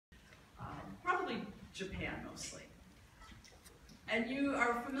Japan mostly. And you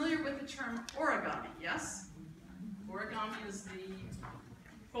are familiar with the term origami, yes? Origami is the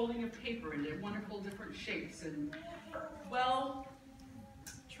folding of paper into wonderful different shapes. And, well,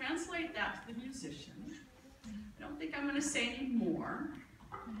 translate that to the musician. I don't think I'm going to say any more.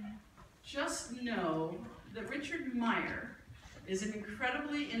 Just know that Richard Meyer is an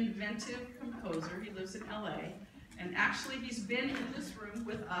incredibly inventive composer. He lives in LA. And actually, he's been in this room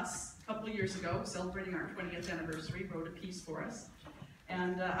with us a couple of years ago, celebrating our 20th anniversary, wrote a piece for us.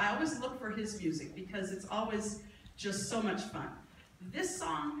 And I always look for his music because it's always just so much fun. This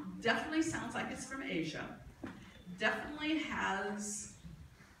song definitely sounds like it's from Asia. Definitely has,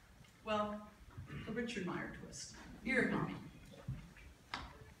 well, a Richard Meyer twist. Ear-igami.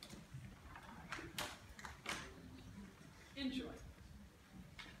 Enjoy.